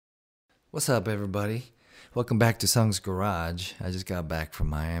What's up, everybody? Welcome back to Sung's Garage. I just got back from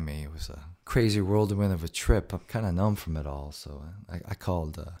Miami. It was a crazy whirlwind of a trip. I'm kind of numb from it all, so I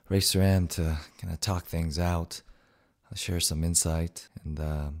called Racer M to kind of talk things out, share some insight.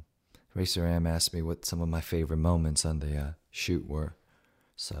 And Racer M asked me what some of my favorite moments on the shoot were.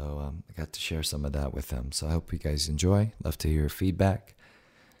 So I got to share some of that with him. So I hope you guys enjoy. Love to hear your feedback.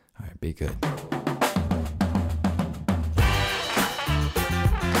 All right, be good.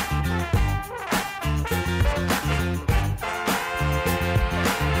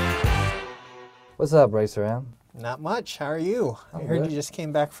 What's up, Racer M? Not much. How are you? I heard good. you just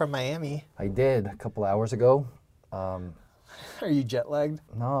came back from Miami. I did a couple hours ago. Are you jet lagged?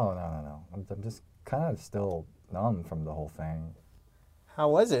 No. I'm just kind of still numb from the whole thing. How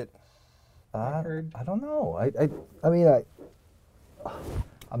was it? I heard. I don't know.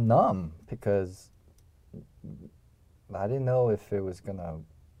 I'm numb because I didn't know if it was gonna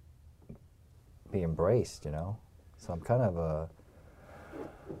be embraced, you know. So I'm kind of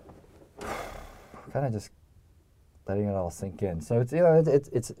just letting it all sink in. So it's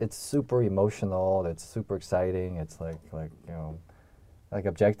it's super emotional. It's super exciting. It's like like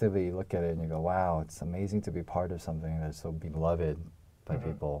objectively you look at it and you go, wow, it's amazing to be part of something that's so beloved by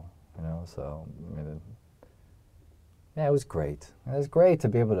people. You know, so I mean, yeah, it was great. It was great to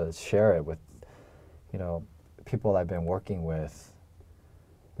be able to share it with people I've been working with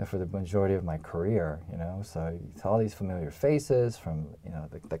for the majority of my career, so it's all these familiar faces from,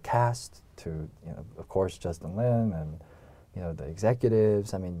 the cast to, of course, Justin Lin and, the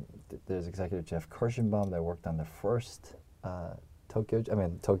executives. I mean, there's executive Jeff Kirschenbaum that worked on the first Tokyo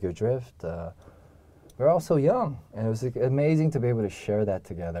Drift. We're all so young, and it was amazing to be able to share that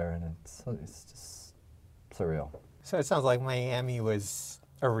together, and it's just surreal. So it sounds like Miami was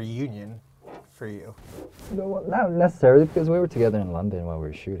a reunion for you. No, not necessarily, because we were together in London while we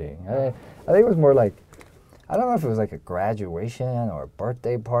were shooting. I think it was more like, I don't know if it was like a graduation or a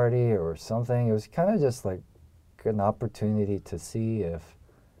birthday party or something. It was kind of just like an opportunity to see if,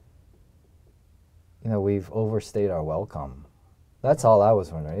 we've overstayed our welcome. That's all I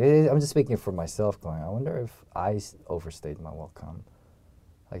was wondering. I'm just speaking for myself, going, I wonder if I overstayed my welcome.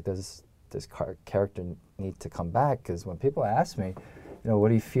 Like, does this character need to come back? Because when people ask me, what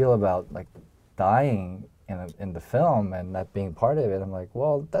do you feel about, like, dying in the film and not being part of it, I'm like,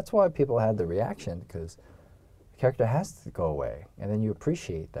 well, that's why people had the reaction, because the character has to go away, and then you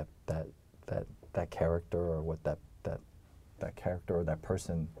appreciate that character, or what that character or that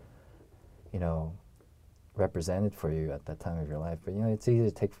person, represented for you at that time of your life. But it's easy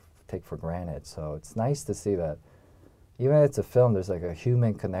to take for granted. So it's nice to see that even if it's a film, there's like a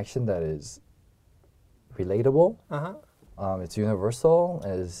human connection that is relatable. It's universal,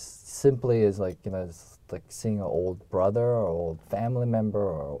 as simply as it's like seeing an old brother or old family member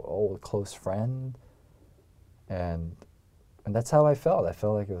or old close friend, and that's how I felt. I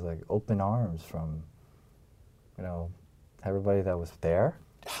felt like it was like open arms from, everybody that was there.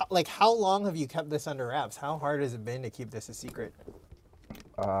 How long have you kept this under wraps? How hard has it been to keep this a secret?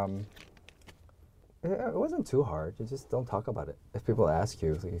 It wasn't too hard. You just don't talk about it. If people ask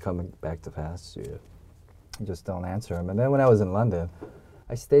you, like, you're coming back to past, you just don't answer them. And then when I was in London,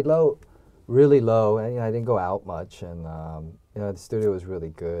 I stayed low, really low, and I didn't go out much. And the studio was really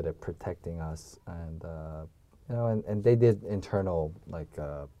good at protecting us, and and they did internal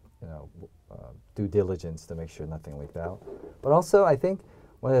due diligence to make sure nothing leaked out. But also, I think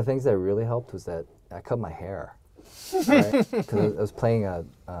one of the things that really helped was that I cut my hair, right? Because I was playing an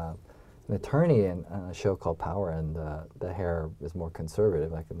attorney in a show called Power, and the hair is more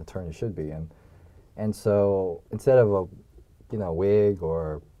conservative, like an attorney should be, and so instead of a wig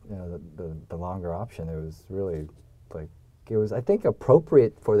or the longer option, it was really I think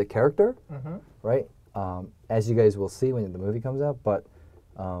appropriate for the character, right? As you guys will see when the movie comes out, but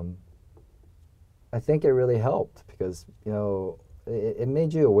I think it really helped because it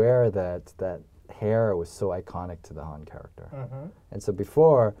made you aware that hair was so iconic to the Han character, and so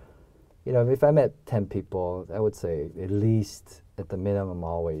before. If I met 10 people, I would say at least, at the minimum,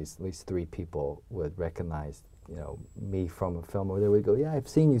 always, at least 3 people would recognize, me from a film, or they would go, yeah, I've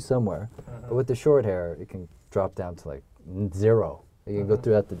seen you somewhere. But with the short hair, it can drop down to like 0. You can go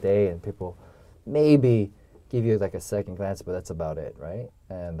throughout the day and people maybe give you like a second glance, but that's about it, right?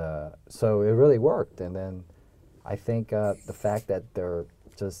 And so it really worked. And then I think the fact that there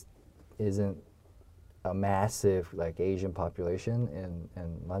just isn't a massive Asian population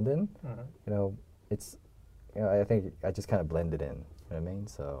in London, it's I think I just kind of blended in. You know what I mean?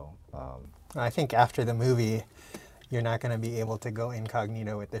 So I think after the movie, you're not going to be able to go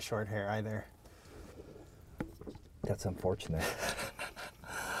incognito with the short hair either. That's unfortunate.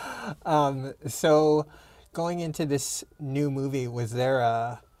 So, going into this new movie, was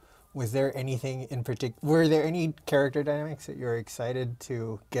there anything in particular? Were there any character dynamics that you're excited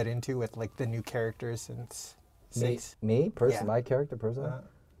to get into with like the new characters since Me, six? me, person, Yeah. my character, personally. Uh,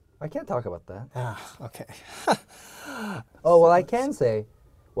 I can't talk about that. okay. Oh well, I can say,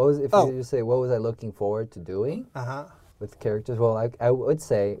 what was if Oh. you say what was I looking forward to doing Uh huh. with characters? Well, I would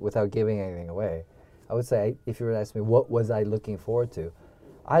say without giving anything away, I would say if you were to ask me what was I looking forward to,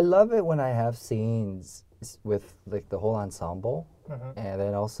 I love it when I have scenes with like the whole ensemble, and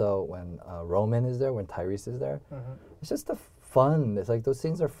then also when Roman is there, when Tyrese is there. It's just the fun. It's like those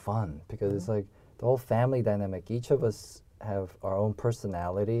scenes are fun because it's like the whole family dynamic. Each of us have our own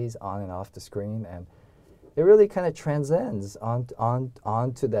personalities on and off the screen, and it really kind of transcends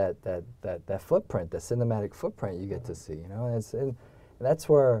onto that footprint, the cinematic footprint you get to see. You know, and that's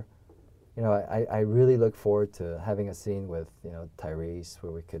where, you know, I really look forward to having a scene with, you know, Tyrese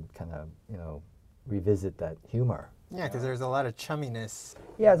where we could kind of, you know, revisit that humor. Yeah, because there's a lot of chumminess.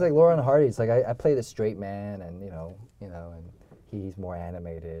 Yeah, it's like Lauren Hardy. It's like I play the straight man, and you know, and he's more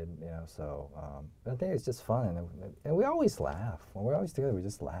animated, you know. So I think it's just fun, and we always laugh when we're always together. We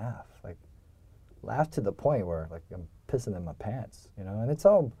just laugh to the point where like I'm pissing in my pants, you know. And it's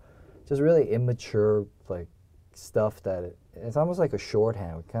all just really immature like stuff that it's almost like a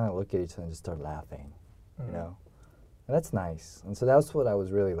shorthand. We kind of look at each other and just start laughing, you know. And that's nice. And so that's what I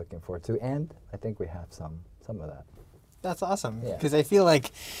was really looking forward to, and I think we have some of that. That's awesome Yeah. because I feel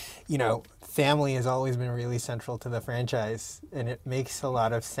like, you know, family has always been really central to the franchise, and it makes a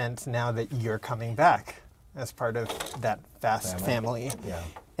lot of sense now that you're coming back as part of that vast family. Yeah.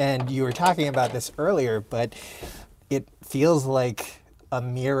 And you were talking about this earlier, but it feels like a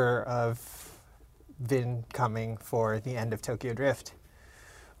mirror of Vin coming for the end of Tokyo Drift,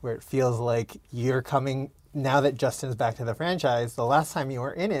 where it feels like you're coming now that Justin's back to the franchise. The last time you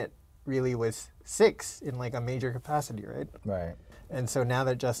were in it really was 6 in like a major capacity, right? Right. And so now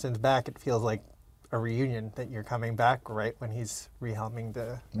that Justin's back, it feels like a reunion that you're coming back right when he's rehelming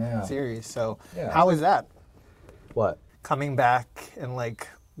the Yeah. series. So Yeah. how is that? What? Coming back and like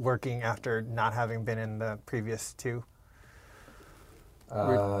working after not having been in the previous 2?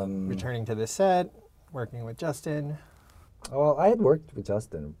 Returning to the set, working with Justin Well, I had worked with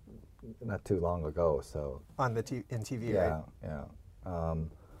Justin not too long ago, so on the in TV, yeah, right? yeah.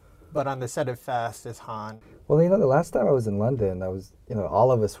 But on the set of Fast as Han. Well, you know, the last time I was in London, I was, you know,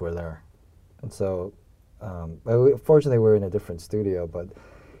 all of us were there, and so, fortunately, we were in a different studio. But,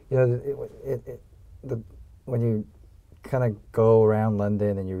 you know, when you kind of go around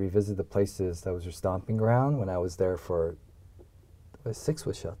London and you revisit the places that was your stomping ground. When I was there for, 6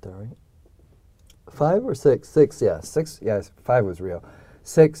 was shot there, right? 5 or 6? 6, yeah, 6. Yes, 5 was real.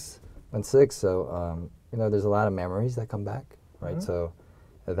 6 and 6. So, you know, there's a lot of memories that come back, right? So,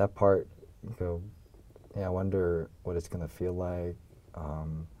 at that part, you go, yeah, I wonder what it's gonna feel like.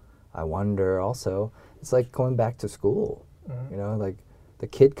 I wonder also, it's like going back to school. You know, like the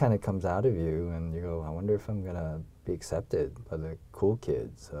kid kind of comes out of you, and you go, I wonder if I'm gonna be accepted by the cool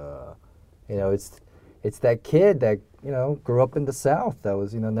kids. You know, it's that kid that, you know, grew up in the South that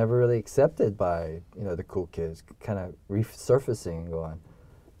was, you know, never really accepted by, you know, the cool kids, kind of resurfacing and going,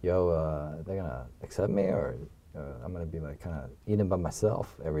 yo, they're gonna accept me, or I'm gonna be like kind of eating by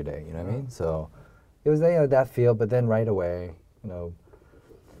myself every day, you know what I mean? So it was, you know, that feel, but then right away, you know,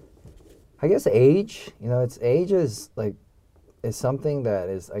 I guess age is like, is something that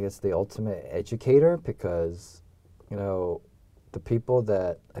is, I guess, the ultimate educator, because, you know, the people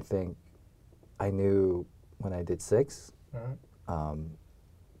that I think I knew when I did 6,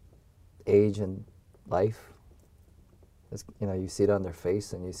 age and life, is, you know, you see it on their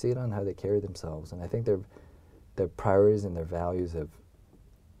face and you see it on how they carry themselves, and I think their priorities and their values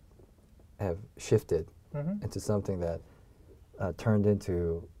have shifted into something that turned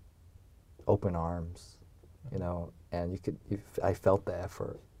into open arms, you know, and I felt the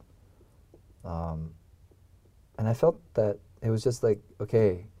effort, and I felt that it was just like,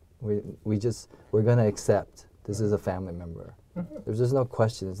 okay, we're gonna accept this is a family member. There's just no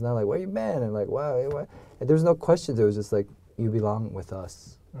question. It's not like, where you been? And like, wow, and there's no questions. It was just like, you belong with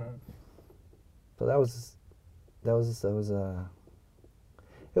us. So that was it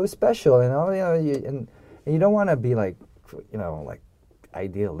was special, and all, you know, and you don't want to be like, you know, like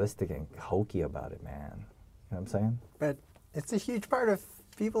idealistic and hokey about it, man. You know what I'm saying? But it's a huge part of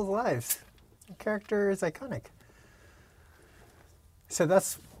people's lives. The character is iconic. So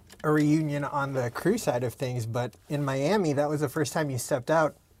that's a reunion on the crew side of things, but in Miami, that was the first time you stepped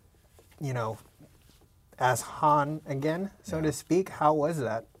out, you know, as Han again, so to speak. How was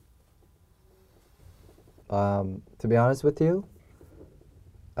that? To be honest with you,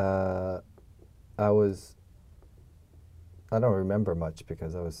 I was. I don't remember much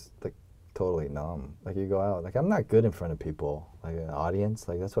because I was like totally numb. Like you go out, like I'm not good in front of people, like an audience.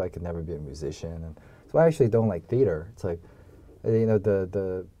 Like that's why I could never be a musician, and that's why I actually don't like theater. It's like, you know,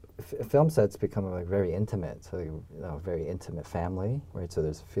 the film sets become like very intimate, so like, you know, very intimate family, right? So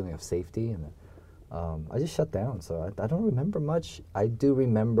there's a feeling of safety, and I just shut down. So I don't remember much. I do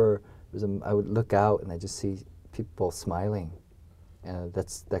remember I would look out and I just see people smiling, and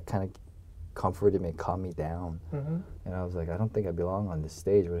that kind of comforted me, calmed me down. And I was like, I don't think I belong on this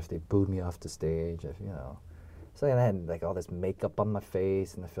stage. What if they booed me off the stage? If, you know. So I had like all this makeup on my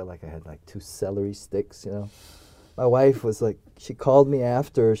face, and I felt like I had like 2 celery sticks, you know. My wife was like, she called me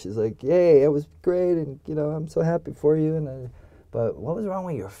after. She's like, "Yay, it was great, and you know, I'm so happy for you." But what was wrong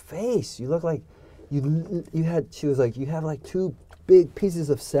with your face? You look like you had. She was like, "You have like 2 big pieces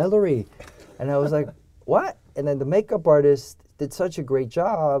of celery," and I was like, "What?" And then the makeup artist did such a great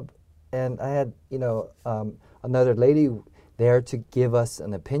job, and I had, you know, another lady there to give us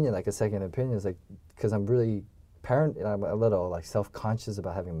an opinion, like a second opinion. It's like, because I'm really I'm a little like self-conscious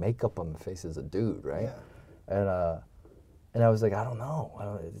about having makeup on my face as a dude, right? Yeah. And I was like, I don't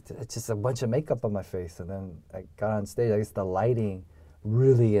know. It's just a bunch of makeup on my face. And then I got on stage. I guess the lighting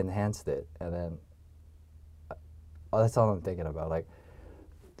really enhanced it. And then that's all I'm thinking about. Like,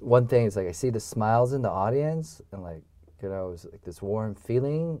 one thing is like I see the smiles in the audience, and like, you know, it was like this warm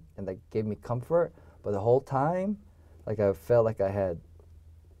feeling, and that gave me comfort. But the whole time, like I felt like I had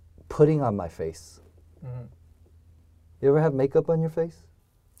pudding on my face. You ever have makeup on your face?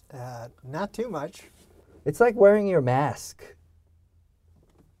 Not too much. It's like wearing your mask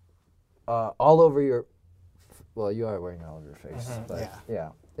all over your. Well, you are wearing it all over your face, but yeah,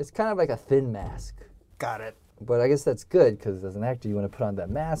 it's kind of like a thin mask. Got it. But I guess that's good because as an actor, you want to put on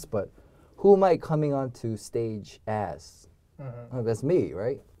that mask. But who am I coming onto stage as? Oh, that's me,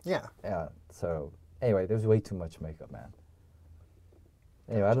 right? Yeah. Yeah. So anyway, there's way too much makeup, man.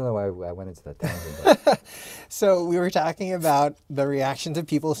 Anyway, I don't know why I went into that tangent. But So we were talking about the reactions of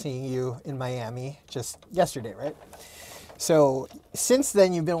people seeing you in Miami just yesterday, right? So since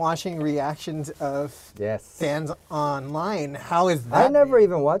then, you've been watching reactions of yes. fans online. How is that? I never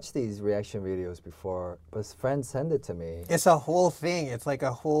even watched these reaction videos before, but friends send it to me. It's a whole thing. It's like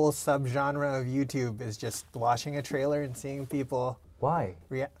a whole subgenre of YouTube is just watching a trailer and seeing people Why?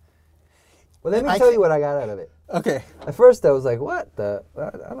 react. Well, let me tell you what I got out of it. Okay. At first, I was like, "What the?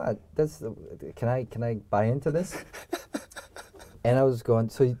 I'm not. Can I buy into this?" And I was going.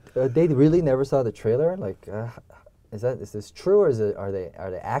 So they really never saw the trailer. Like, is this true, or are they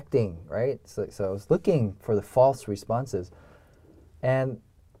acting, right? So I was looking for the false responses, and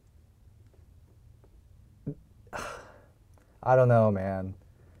I don't know, man.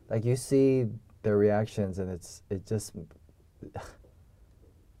 Like you see their reactions, and it just.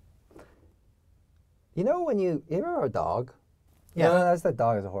 You know when you ever a dog? Yeah. No, that's that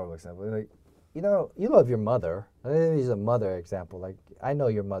dog is a horrible example. Like, you know, you love your mother. Let me use a mother example. Like, I know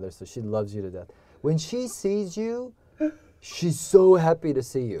your mother, so she loves you to death. When she sees you, she's so happy to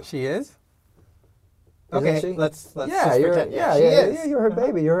see you. She is? Isn't Okay, she? let's yeah, just you're, pretend. yeah, she yeah, is. yeah, you're her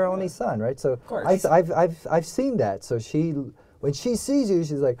baby. You're her only son, right? So Of course. I've seen that. So when she sees you,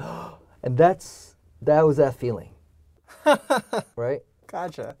 she's like, and that was that feeling, right?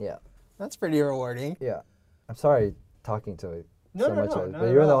 Gotcha. Yeah. That's pretty rewarding. Yeah. I'm sorry talking to it No, so no, much, no, but not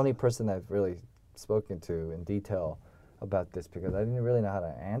at you're the all. only person I've really spoken to in detail about this because I didn't really know how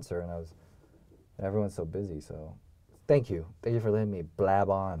to answer, and everyone's so busy. So, thank you for letting me blab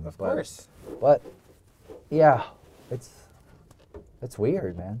on. Of course. But yeah, it's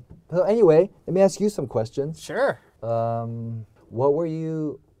weird, man. So anyway, let me ask you some questions. Sure. What were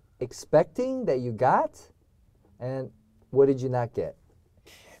you expecting that you got, and what did you not get?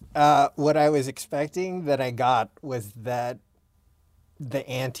 What I was expecting that I got was that the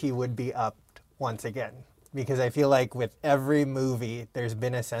ante would be upped once again. Because I feel like with every movie, there's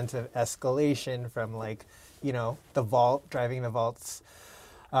been a sense of escalation from like, you know, the vault, driving the vaults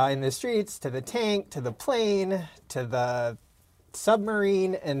in the streets, to the tank, to the plane, to the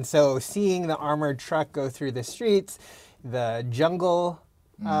submarine. And so seeing the armored truck go through the streets, the jungle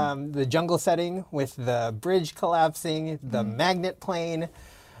setting with the bridge collapsing, the magnet plane,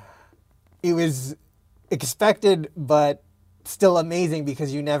 it was expected, but still amazing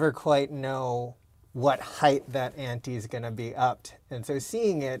because you never quite know what height that ante is going to be upped. And so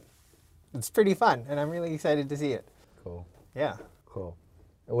seeing it, it's pretty fun, and I'm really excited to see it. Cool. Yeah. Cool.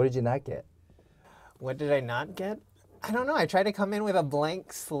 And what did you not get? What did I not get? I don't know. I tried to come in with a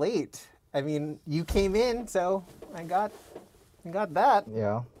blank slate. I mean, you came in, so I got that.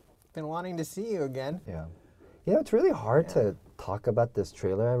 Yeah. Been wanting to see you again. Yeah. You know, it's really hard to talk about this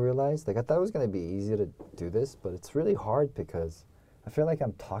trailer, I realized. Like, I thought it was going to be easy to do this, but it's really hard because I feel like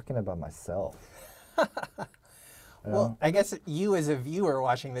I'm talking about myself. Well, I guess you as a viewer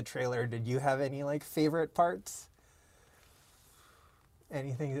watching the trailer, did you have any like favorite parts?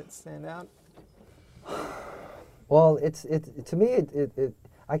 Anything that stand out? Well, to me,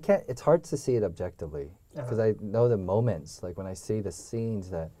 I can't, it's hard to see it objectively because I know the moments, like when I see the scenes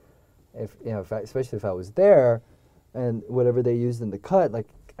that, if, you know, especially if I was there and whatever they used in the cut, like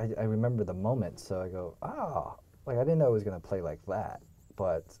I remember the moments. So I go, like I didn't know it was going to play like that,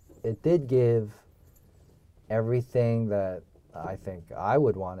 but it did give everything that I think I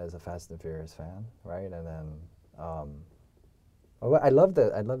would want as a Fast and Furious fan, right? And then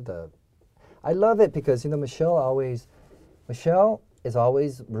I love it because, you know, Michelle is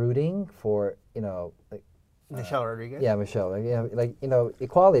always rooting for, you know, like Michelle Rodriguez. yeah, Michelle, like you know,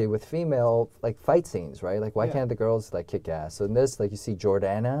 equality with female like fight scenes, right? Like why can't the girls like kick ass? So in this, like you see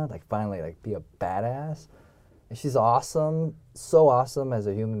Jordana like finally like be a badass, and she's awesome, so awesome as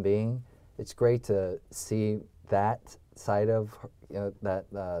a human being. It's great to see that side of her, you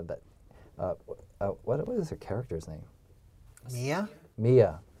know, what is her character's name?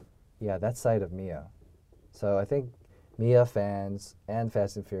 Mia. Yeah, that side of Mia. So I think Mia fans and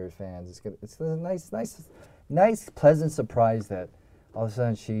Fast and Furious fans, it's a nice, pleasant surprise that all of a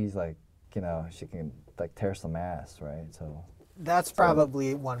sudden she's like, you know, she can like tear some ass, right? So that's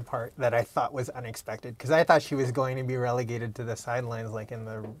probably one part that I thought was unexpected because I thought she was going to be relegated to the sidelines like in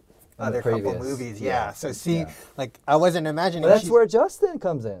the other couple movies. Yeah. So like I wasn't imagining. But that's where Justin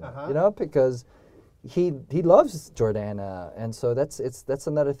comes in, you know, because he loves Jordana, and so that's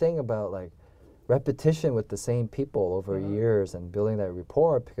another thing about like repetition with the same people over years and building that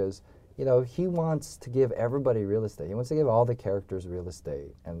rapport, because you know he wants to give everybody real estate. He wants to give all the characters real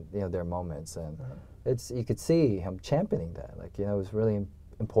estate and, you know, their moments, and you could see him championing that. Like, you know, it was really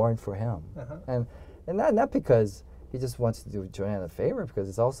important for him, and not because he just wants to do Jordana a favor, because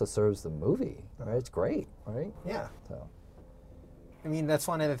it also serves the movie, right? It's great, right? Yeah. So. I mean, that's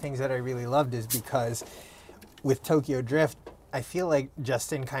one of the things that I really loved, is because with Tokyo Drift, I feel like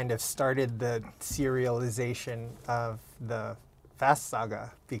Justin kind of started the serialization of the Fast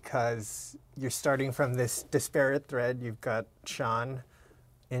saga, because you're starting from this disparate thread. You've got Sean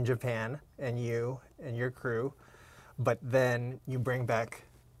in Japan and you and your crew, but then you bring back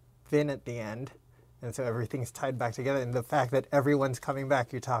Vin at the end, and so everything's tied back together. And the fact that everyone's coming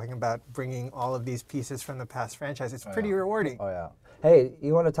back, you're talking about bringing all of these pieces from the past franchise. It's pretty rewarding. Oh yeah. Hey,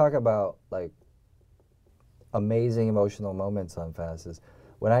 you want to talk about like amazing emotional moments on Fast? Is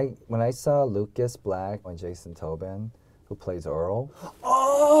when I saw Lucas Black and Jason Tobin, who plays Earl.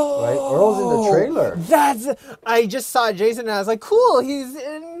 Oh, right, Earl's in the trailer. I just saw Jason and I was like, cool, he's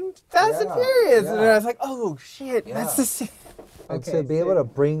in Fast and Furious, and I was like, oh shit, that's the same. And to be able to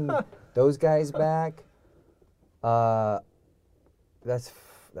bring those guys back, that's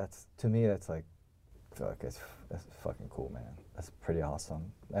to me that's like, that's fucking cool, man. That's pretty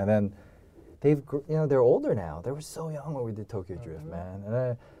awesome. And then they're older now. They were so young when we did Tokyo Drift,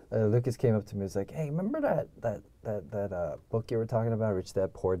 man. And Lucas came up to me and was like, "Hey, remember that book you were talking about, Rich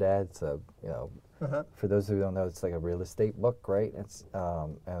Dad Poor Dad?" It's a, you know, for those who don't know, it's like a real estate book, right? It's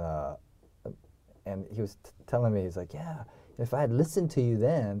and he was telling me, he's like, "Yeah, if I had listened to you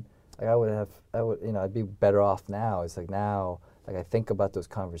then, like I'd be better off now." It's like now, like I think about those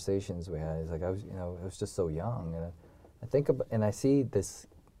conversations we had. It's like I was just so young, and I think about, and I see this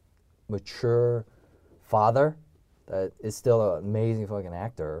mature father that is still an amazing fucking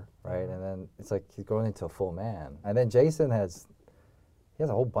actor, right? And then it's like he's growing into a full man. And then Jason has a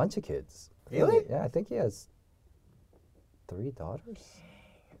whole bunch of kids. Really? Yeah, I think he has 3 daughters.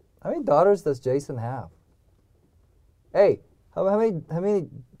 How many daughters does Jason have? Hey, how many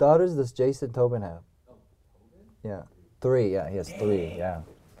daughters does Jason Tobin have? Oh, Tobin? Yeah, 3. Yeah, he has 3. Yeah,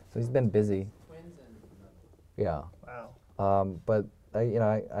 so he's been busy. Twins and yeah. Wow. But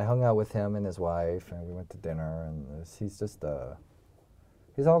I hung out with him and his wife, and we went to dinner, and he's just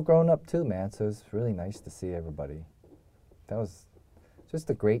he's all grown up too, man. So it's really nice to see everybody. That was just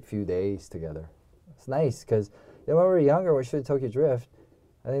a great few days together. It's nice because when we were younger, when we shot Tokyo Drift,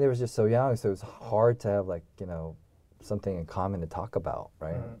 I think they were just so young, so it was hard to have like something in common to talk about,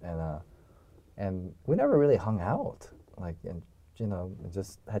 right? And we never really hung out, like, and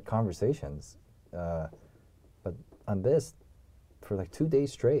just had conversations. But on this, for like 2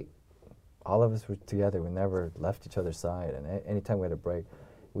 days straight, all of us were together. We never left each other's side, and anytime we had a break,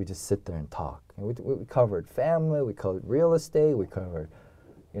 we just sit there and talk. And we covered family, we covered real estate, we covered,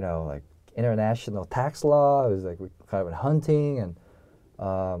 like international tax law. It was like we covered hunting, and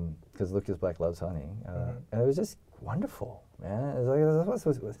because Lucas Black loves hunting, and it was just wonderful, man. It's like that's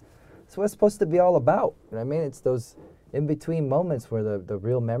what it's supposed to be all about. You know what I mean? It's those in between moments where the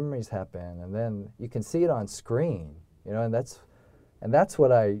real memories happen, and then you can see it on screen. You know, and that's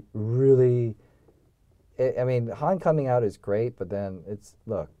what I really. I mean, Han coming out is great, but then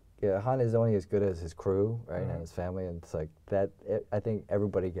Han is only as good as his crew, right, and his family, and it's like that. I think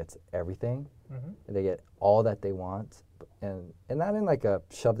everybody gets everything, and they get all that they want, and not in like a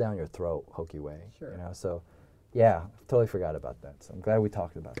shove down your throat hokey way, Sure. you know. So, yeah, totally forgot about that. So I'm glad we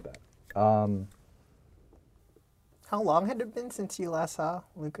talked about that. How long had it been since you last saw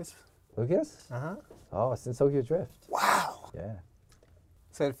Lucas? Lucas? Oh, since Tokyo Drift. Wow. Yeah.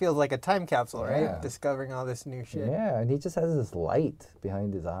 So it feels like a time capsule, Yeah. right? Discovering all this new shit. Yeah, and he just has this light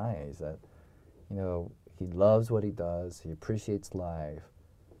behind his eyes that, you know, he loves what he does. He appreciates life.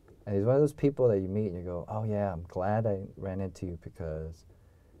 And he's one of those people that you meet and you go, oh, yeah, I'm glad I ran into you, because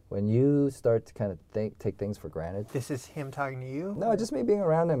when you start to kind of take things for granted. This is him talking to you? No, just me being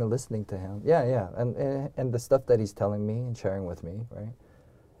around him and listening to him. Yeah. And the stuff that he's telling me and sharing with me, right?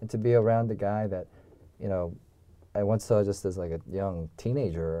 And to be around a guy that, you know, I once saw just as like a young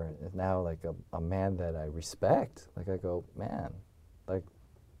teenager, and now like a man that I respect. Like I go, man, like,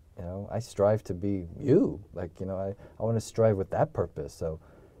 you know, I strive to be you. Like, you know, I want to strive with that purpose. So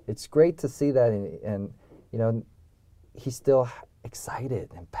it's great to see that, and you know, he's still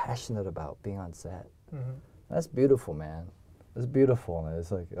excited and passionate about being on set. That's beautiful, man. It's beautiful, and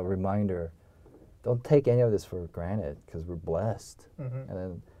it's like a reminder. Don't take any of this for granted, because we're blessed. And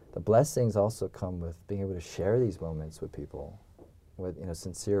then the blessings also come with being able to share these moments with people, with, you know,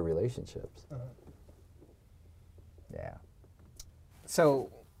 sincere relationships. Yeah.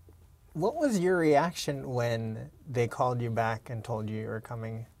 So, what was your reaction when they called you back and told you were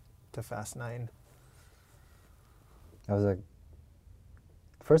coming to Fast 9? I was like,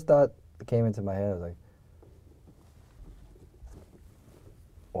 first thought that came into my head, I was like,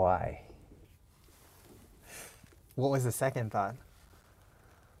 why? What was the second thought?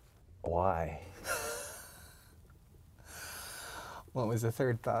 Why? What was the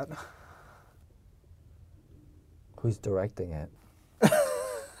third thought? Who's directing it?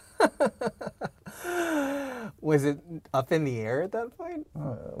 Was it up in the air at that point?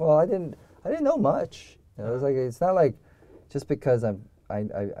 Well, I didn't know much. You know, it was like, it's not like just because I'm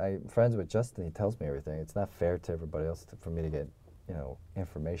friends with Justin, he tells me everything. It's not fair to everybody else for me to get, you know,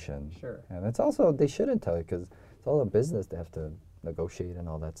 information. Sure. And it's also, they shouldn't tell you, because it's all a business. They have to negotiate and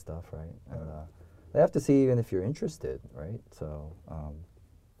all that stuff, right? And they have to see even if you're interested, right? So.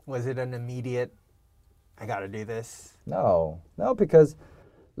 Was it an immediate, I gotta do this? No, because,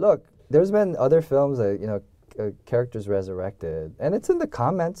 look, there's been other films that, you know, characters resurrected, and it's in the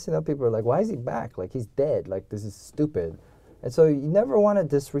comments. You know, people are like, "Why is he back? Like, he's dead. Like, this is stupid." And so you never want to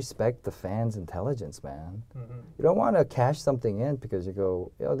disrespect the fans' intelligence, man. You don't want to cash something in because you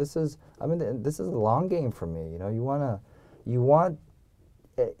go, you know, this is a long game for me. You know,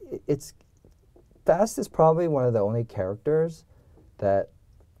 it's Fast is probably one of the only characters that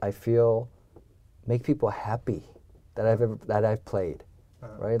I feel make people happy that I've played,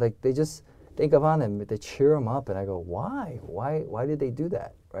 right? Like, they just think of Han and they cheer him up, and I go, why did they do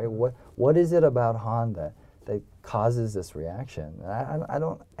that, right? What is it about Han that causes this reaction? And I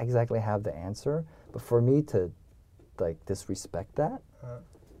don't exactly have the answer, but for me to like disrespect that,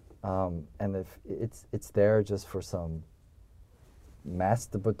 and if it's there just for some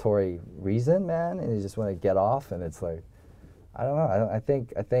masturbatory reason, man, and you just want to get off, and it's like, I don't know. I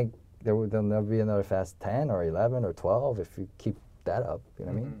think there'll never be another Fast 10 or 11 or 12 if you keep that up. You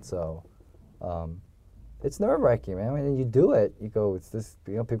know what I mean? So, it's nerve-wracking, man. When you do it, you go, "It's this.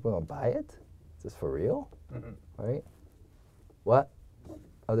 You know, people don't buy it. Is this for real?" Right? What?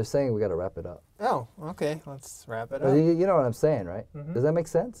 Oh, they're saying we got to wrap it up. Oh, okay. Let's wrap it But up. you know what I'm saying, right? Does that make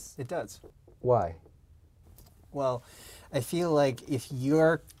sense? It does. Why? Well, I feel like if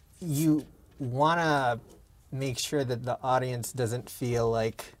you want to make sure that the audience doesn't feel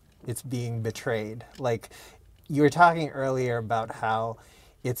like it's being betrayed. Like, you were talking earlier about how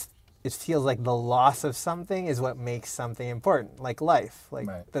it feels like the loss of something is what makes something important, like life. Like,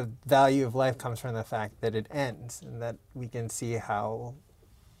 Right. the value of life comes from the fact that it ends, and that we can see how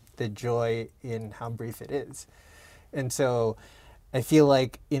the joy in how brief it is. And so I feel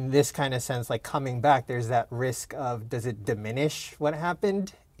like in this kind of sense, like coming back, there's that risk of, does it diminish what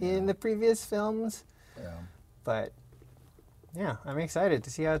happened in the previous films? Yeah. But yeah, I'm excited to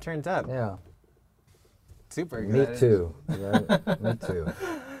see how it turns out. Yeah. Super Me excited. too. Yeah, me too.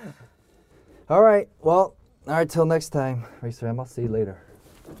 All right. Well, all right. Till next time, Racer M. I'll see you later.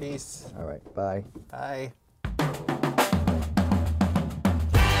 Peace. All right. Bye. Bye.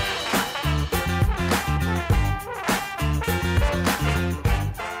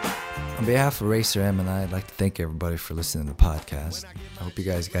 On behalf of Racer M and I'd like to thank everybody for listening to the podcast. I hope you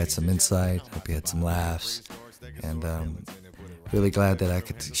guys got some insight. I hope you had some laughs. And really glad that I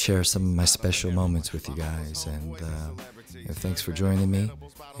could share some of my special moments with you guys. And thanks for joining me.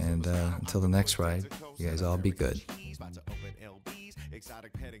 And until the next ride, you guys all be good.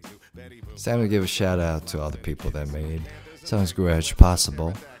 It's time to give a shout out to all the people that made Songs Garage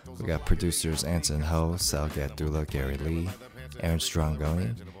possible. We got producers Anson Ho, Sal Gatdula, Gary Lee, Aaron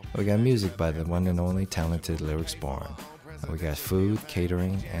Strongoni. We got music by the one and only talented Lyrics Born. We got food,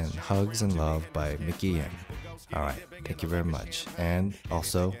 catering, and hugs and love by Mickey M. Alright, thank you very much. And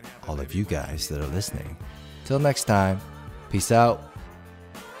also, all of you guys that are listening. Till next time, peace out.